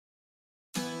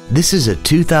This is a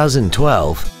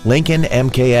 2012 Lincoln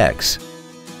MKX.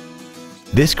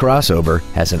 This crossover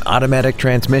has an automatic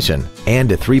transmission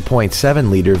and a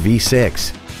 3.7-liter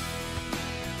V6.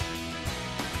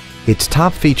 Its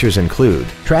top features include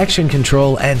traction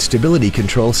control and stability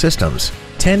control systems,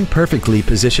 10 perfectly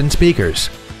positioned speakers,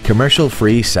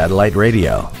 commercial-free satellite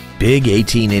radio, big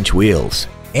 18-inch wheels,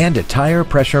 and a tire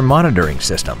pressure monitoring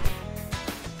system.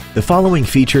 The following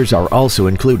features are also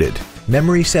included: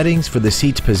 memory settings for the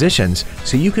seat's positions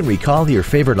so you can recall your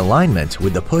favorite alignment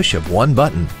with the push of one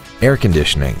button, air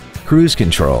conditioning, cruise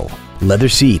control, leather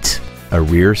seats, a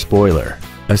rear spoiler,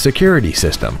 a security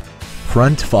system,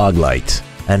 front fog lights,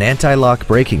 an anti-lock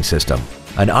braking system,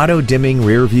 an auto-dimming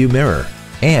rear view mirror,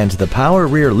 and the power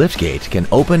rear liftgate can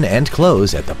open and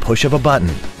close at the push of a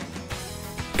button.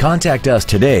 Contact us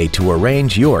today to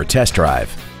arrange your test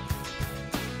drive.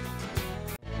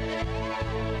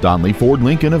 Donley Ford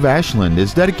Lincoln of Ashland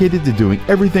is dedicated to doing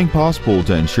everything possible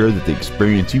to ensure that the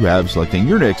experience you have selecting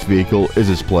your next vehicle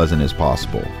is as pleasant as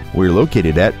possible. We're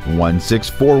located at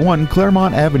 1641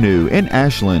 Claremont Avenue in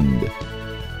Ashland.